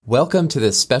Welcome to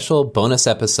this special bonus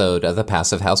episode of the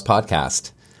Passive House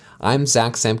Podcast. I'm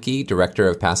Zach Semke, Director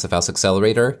of Passive House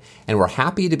Accelerator, and we're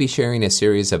happy to be sharing a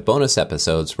series of bonus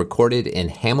episodes recorded in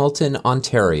Hamilton,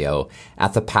 Ontario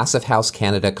at the Passive House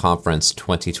Canada Conference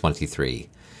 2023.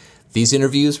 These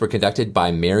interviews were conducted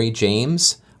by Mary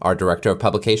James, our Director of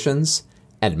Publications,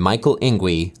 and Michael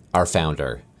Ingwe, our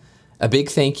founder. A big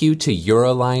thank you to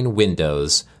Euroline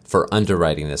Windows for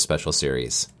underwriting this special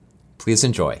series. Please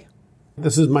enjoy.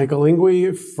 This is Michael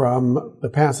Ingwe from the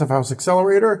Passive House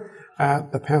Accelerator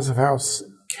at the Passive House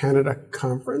Canada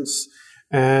Conference.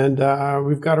 And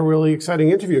we've got a really exciting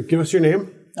interview. Give us your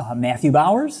name. Matthew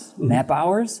Bowers, Matt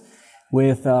Bowers,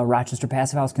 with Rochester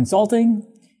Passive House Consulting.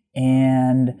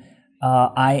 And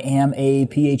I am a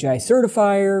PHI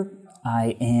certifier.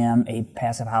 I am a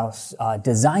Passive House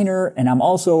designer, and I'm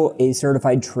also a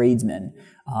certified tradesman.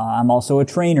 I'm also a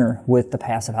trainer with the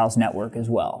Passive House Network as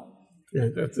well. Yeah,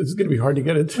 this is going to be hard to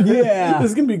get into. Yeah.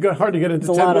 This is going to be hard to get into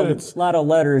 10 minutes. A lot of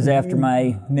letters after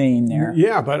my name there.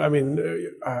 Yeah, but I mean,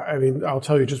 I'll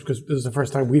tell you just because this is the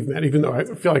first time we've met, even though I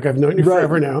feel like I've known you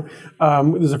forever now.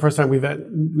 This is the first time we met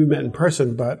in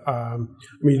person, but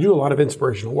you do a lot of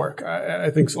inspirational work. I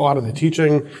think a lot of the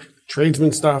teaching,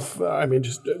 tradesman stuff,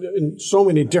 just in so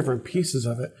many different pieces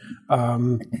of it.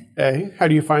 A, how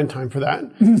do you find time for that?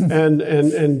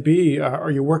 and B,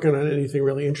 are you working on anything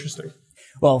really interesting?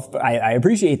 Well, I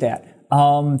appreciate that.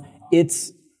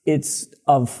 It's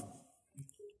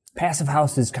Passive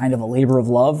House is kind of a labor of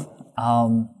love.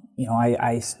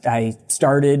 I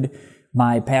started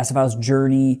my Passive House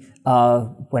journey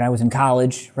when I was in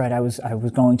college. Right, I was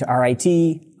going to RIT,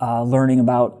 learning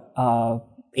about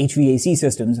HVAC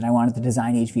systems, and I wanted to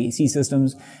design HVAC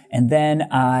systems. And then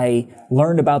I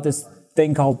learned about this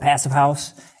thing called Passive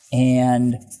House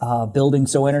and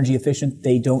buildings so energy efficient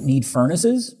they don't need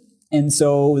furnaces. And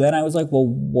so then I was like, well,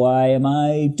 why am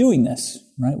I doing this,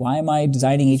 right? Why am I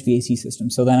designing HVAC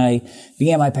systems? So then I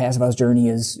began my Passive House journey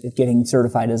as getting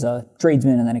certified as a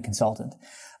tradesman and then a consultant.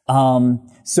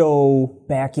 So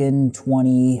back in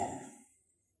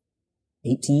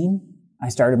 2018, I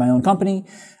started my own company.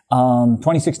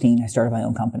 2016, I started my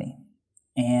own company.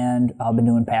 And I've been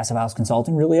doing Passive House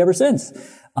consulting really ever since.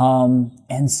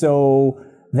 And so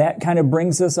that kind of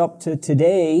brings us up to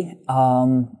today.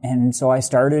 And so I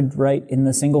started right in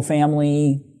the single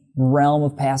family realm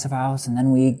of Passive House, and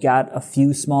then we got a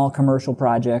few small commercial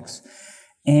projects.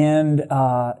 And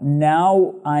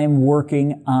now I'm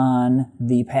working on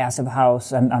the Passive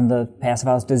House. I'm the Passive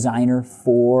House designer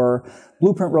for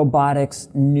Blueprint Robotics'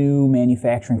 new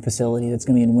manufacturing facility that's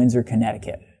going to be in Windsor,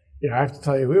 Connecticut. Yeah, I have to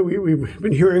tell you, we've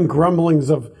been hearing grumblings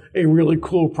of a really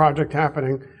cool project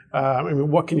happening.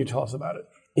 What can you tell us about it?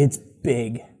 It's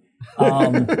big.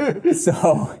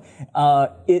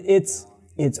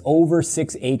 It's over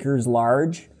 6 acres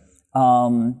large.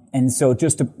 And so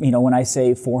just to, when I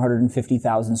say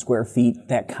 450,000 square feet,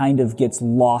 that kind of gets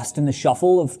lost in the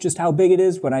shuffle of just how big it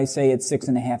is. When I say it's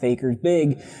 6.5 acres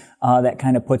big, that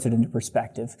kind of puts it into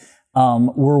perspective.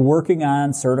 We're working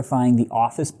on certifying the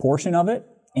office portion of it.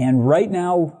 And right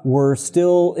now we're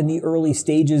still in the early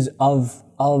stages of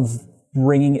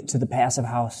bringing it to the Passive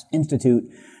House Institute.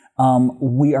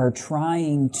 We are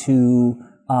trying to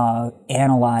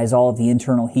analyze all of the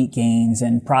internal heat gains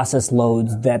and process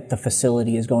loads that the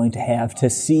facility is going to have to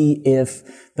see if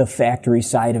the factory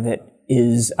side of it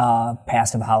is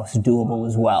Passive House doable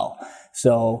as well.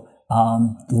 So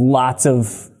lots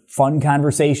of fun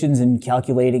conversations and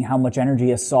calculating how much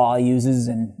energy a saw uses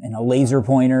and a laser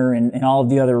pointer and all of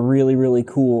the other really, really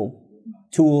cool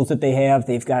tools that they have.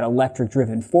 They've got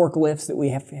electric-driven forklifts that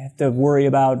we have to worry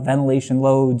about, ventilation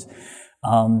loads.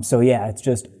 It's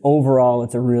just overall,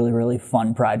 it's a really, really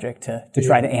fun project to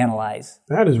try to analyze.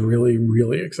 That is really,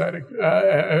 really exciting.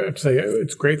 I'd say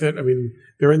it's great that,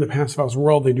 they're in the Passive House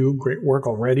world. They do great work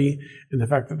already. And the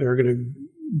fact that they're going to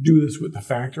do this with the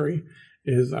factory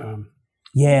is...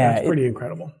 it's pretty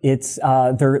incredible. It's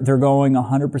they're going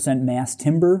 100% mass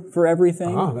timber for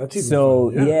everything. Oh, that's even fun.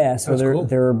 So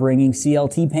they're bringing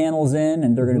CLT panels in,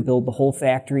 and they're going to build the whole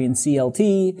factory in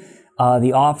CLT.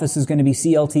 The office is going to be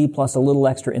CLT plus a little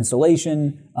extra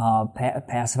insulation,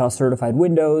 Passive House certified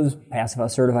windows, Passive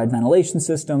House certified ventilation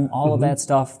system, all of that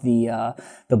stuff. The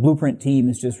Blueprint team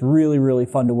is just really, really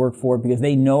fun to work for because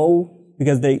they know.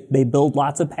 Because they build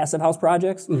lots of Passive House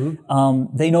projects,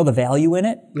 they know the value in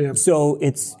it. Yeah. So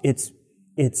it's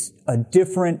a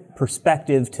different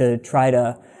perspective to try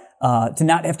to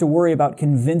not have to worry about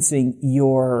convincing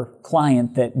your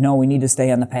client that no, we need to stay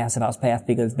on the Passive House path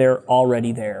because they're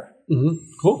already there. Mm-hmm.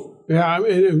 Cool. Yeah.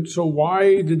 So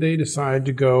why did they decide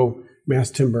to go mass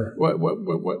timber?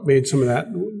 What made some of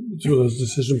those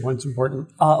decision points important?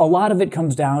 A lot of it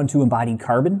comes down to embodied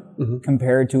carbon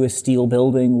compared to a steel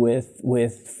building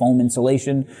with foam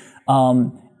insulation.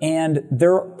 And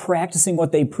they're practicing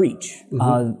what they preach.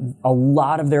 A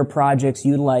lot of their projects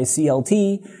utilize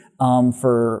CLT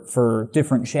for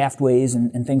different shaftways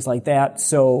and things like that.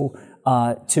 So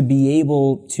to be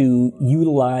able to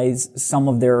utilize some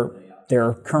of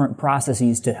their current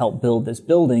processes to help build this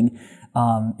building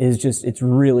it's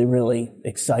really, really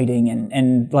exciting.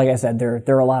 And like I said,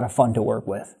 they're a lot of fun to work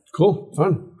with. Cool,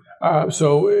 fun.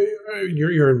 So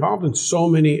you're involved in so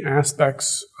many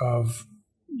aspects of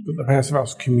the Passive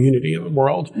House community in the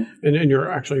world, and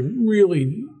you're actually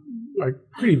really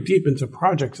pretty deep into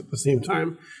projects at the same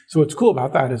time. So what's cool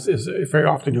about that is very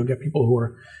often you'll get people who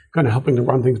are kind of helping to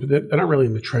run things, but they're not really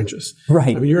in the trenches.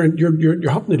 Right. I mean, you're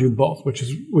helping to do both, which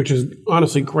is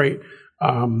honestly great.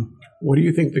 What do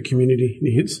you think the community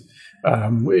needs?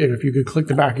 If you could click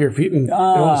the back of your feet and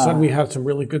all of a sudden we have some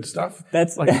really good stuff.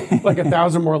 That's like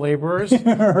 1,000 more laborers.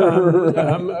 But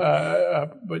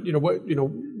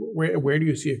where do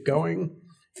you see it going?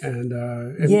 And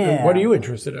what are you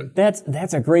interested in?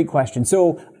 That's a great question.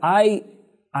 So I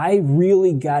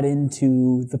really got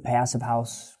into the Passive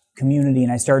House community,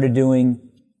 and I started doing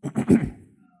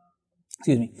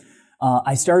excuse me.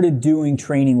 I started doing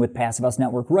training with Passive House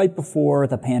Network right before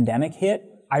the pandemic hit.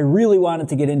 I really wanted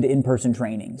to get into in-person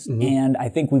trainings. And I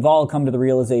think we've all come to the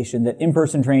realization that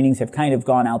in-person trainings have kind of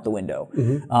gone out the window.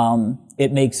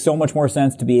 It makes so much more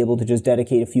sense to be able to just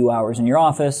dedicate a few hours in your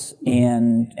office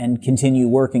and continue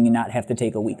working and not have to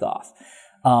take a week off.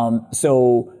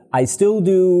 So I still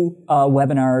do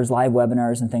webinars, live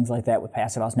webinars and things like that with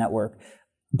Passive House Network.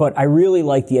 But I really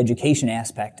like the education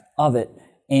aspect of it.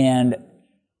 And,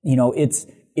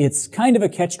 it's kind of a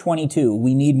catch-22.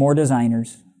 We need more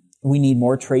designers. We need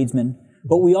more tradesmen,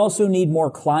 but we also need more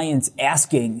clients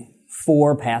asking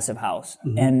for Passive House.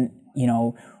 And,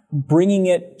 bringing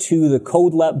it to the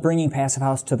code bringing Passive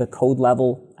House to the code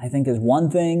level, I think is one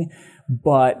thing,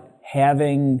 but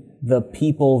having the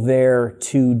people there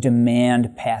to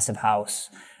demand Passive House,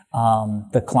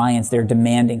 the clients there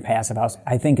demanding Passive House,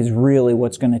 I think is really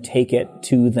what's going to take it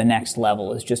to the next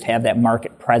level, is just have that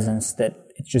market presence that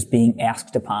it's just being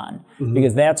asked upon,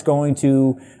 because that's going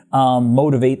to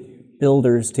motivate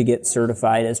builders to get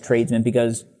certified as tradesmen,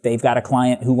 because they've got a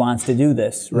client who wants to do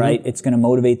this, right? It's going to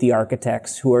motivate the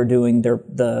architects who are doing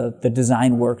the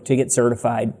design work to get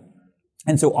certified.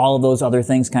 And so all of those other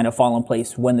things kind of fall in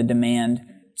place when the demand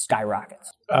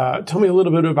skyrockets. Tell me a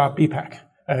little bit about BPAC.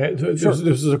 This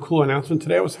is a cool announcement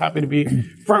today. I was happy to be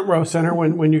front row center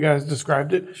when you guys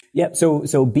described it. Yep. So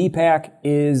BPAC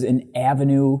is an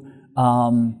avenue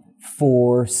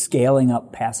for scaling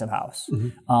up Passive House.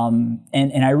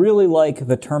 And I really like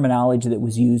the terminology that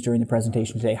was used during the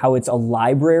presentation today, how it's a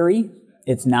library.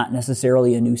 It's not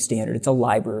necessarily a new standard. It's a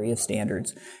library of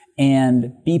standards.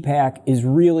 And BPAC is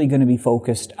really going to be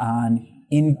focused on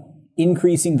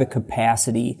increasing the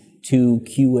capacity to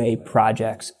QA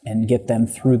projects and get them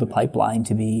through the pipeline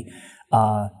to be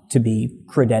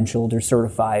credentialed or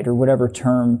certified or whatever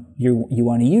term you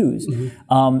want to use.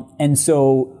 And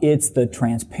so it's the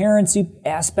transparency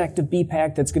aspect of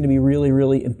BPAC that's going to be really,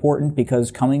 really important,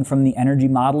 because coming from the energy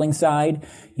modeling side,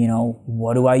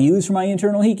 what do I use for my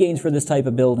internal heat gains for this type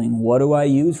of building? What do I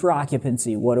use for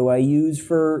occupancy? What do I use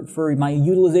for my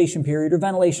utilization period or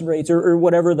ventilation rates or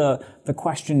whatever the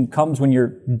question comes when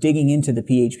you're digging into the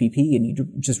PHPP and you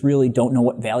just really don't know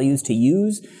what values to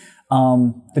use.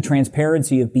 The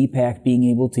transparency of BPAC being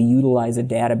able to utilize a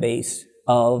database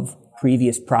of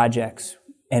previous projects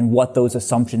and what those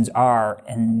assumptions are,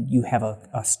 and you have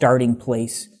a starting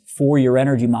place for your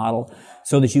energy model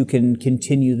so that you can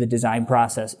continue the design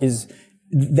process,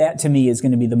 that to me is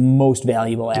going to be the most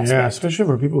valuable aspect. Yeah, especially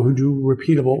for people who do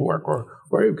repeatable work, or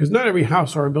because not every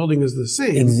house or building is the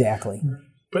same. Exactly.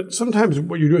 But sometimes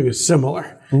what you're doing is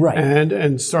similar. Right.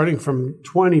 And starting from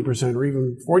 20% or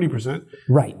even 40%.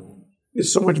 Right.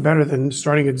 Is so much better than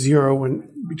starting at zero, when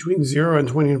between 0 and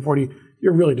 20 and 40,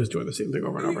 you're really just doing the same thing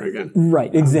over and over again. Right,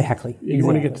 exactly. You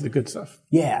want to get to the good stuff.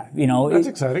 Yeah, that's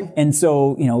exciting. And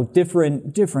so,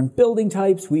 different building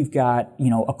types. We've got,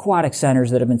 aquatic centers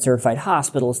that have been certified,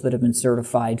 hospitals that have been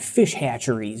certified, fish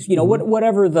hatcheries,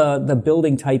 whatever the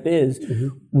building type is,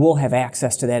 we'll have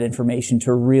access to that information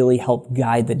to really help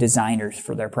guide the designers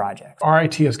for their projects.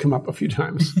 RIT has come up a few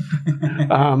times.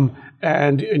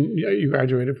 And you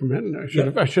graduated from it, and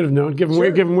I should have known, given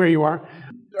where you are.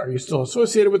 Are you still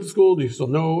associated with the school? Do you still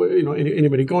know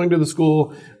anybody going to the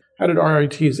school? How did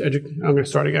RIT's I'm going to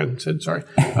start again. Sorry.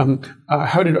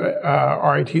 How did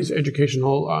RIT's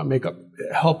educational makeup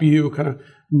help you kind of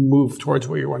move towards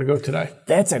where you want to go today?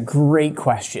 That's a great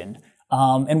question.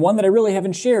 And one that I really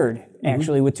haven't shared,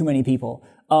 actually, with too many people.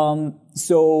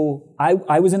 So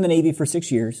I was in the Navy for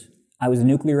 6 years. I was a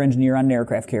nuclear engineer on an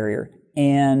aircraft carrier.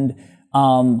 And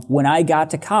when I got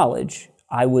to college,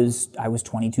 I was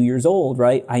 22 years old,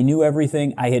 right? I knew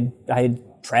everything. I had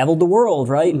traveled the world,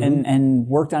 right? And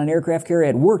worked on an aircraft carrier. I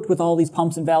had worked with all these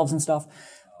pumps and valves and stuff.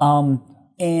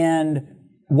 And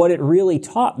what it really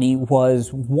taught me was,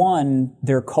 one,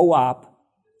 their co-op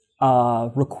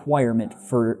requirement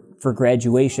for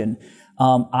graduation.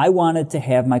 I wanted to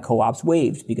have my co-ops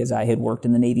waived because I had worked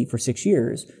in the Navy for 6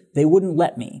 years. They wouldn't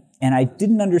let me. And I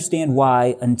didn't understand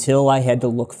why until I had to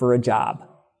look for a job,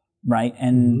 right?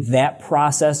 And that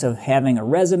process of having a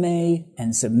resume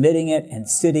and submitting it and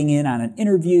sitting in on an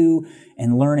interview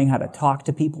and learning how to talk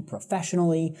to people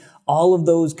professionally, all of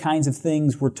those kinds of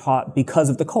things were taught because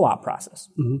of the co-op process.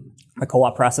 The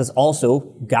co-op process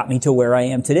also got me to where I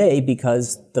am today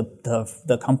because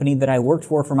the company that I worked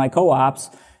for my co-ops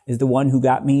is the one who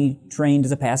got me trained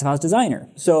as a passive house designer.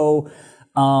 So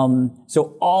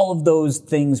all of those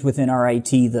things within RIT,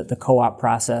 the co-op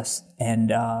process and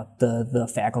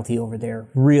the faculty over there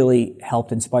really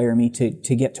helped inspire me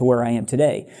to get to where I am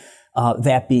today.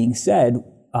 That being said,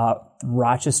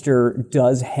 Rochester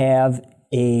does have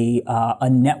a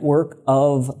network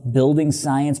of building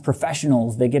science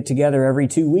professionals. They get together every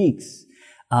 2 weeks.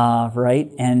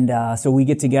 Right? And so we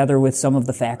get together with some of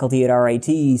the faculty at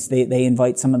RITs. They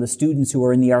invite some of the students who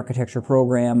are in the architecture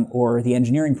program or the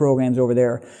engineering programs over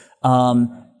there,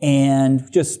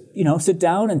 and just, sit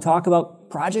down and talk about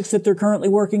projects that they're currently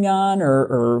working on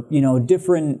or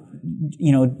different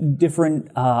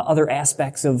other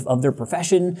aspects of their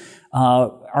profession.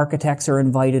 Architects are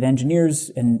invited,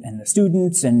 engineers and the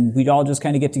students, and we'd all just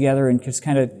kind of get together and just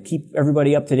kind of keep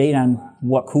everybody up to date on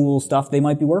what cool stuff they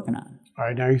might be working on. All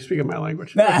right, now you're speaking my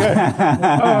language. Okay.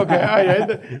 Okay.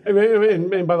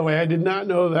 And by the way, I did not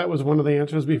know that was one of the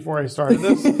answers before I started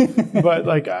this, but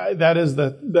that is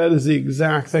the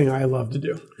exact thing I love to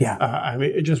do. Yeah.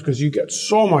 Just because you get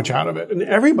so much out of it, and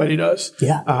everybody does.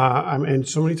 Yeah. And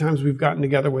so many times we've gotten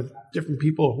together with different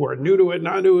people who are new to it,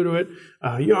 not new to it,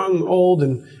 young, old,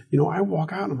 and I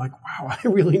walk out and I'm like, wow, I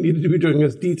really need to be doing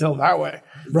this detail that way.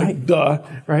 Right. Like, duh.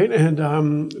 Right.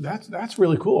 And that's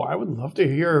really cool. I would love to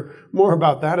hear more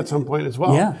about that at some point as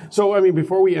well. Yeah. So,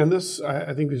 before we end this,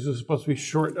 I think these are supposed to be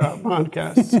short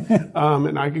podcasts,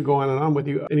 and I could go on and on with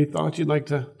you. Any thoughts you'd like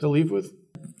to leave with?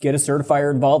 Get a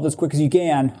certifier involved as quick as you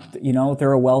can.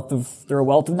 They're a wealth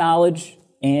of knowledge,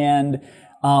 and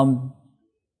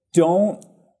don't.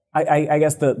 I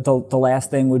guess the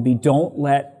last thing would be, don't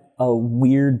let a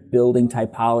weird building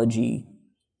typology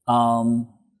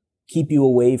keep you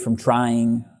away from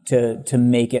trying to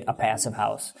make it a passive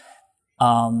house.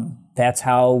 That's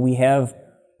how we have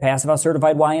passive house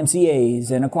certified YMCAs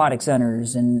and aquatic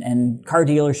centers and car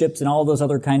dealerships and all those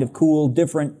other kind of cool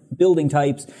different building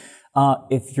types.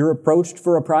 If you're approached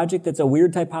for a project that's a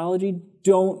weird typology,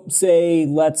 don't say,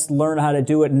 let's learn how to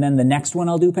do it and then the next one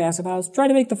I'll do passive house. Try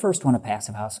to make the first one a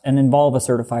passive house and involve a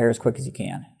certifier as quick as you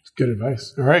can. It's good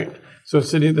advice. All right. So,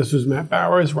 Cindy, this was Matt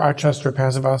Bowers, Rochester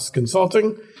Passive House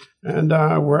Consulting, and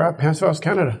we're at Passive House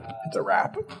Canada. It's a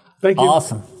wrap. Thank you.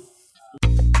 Awesome.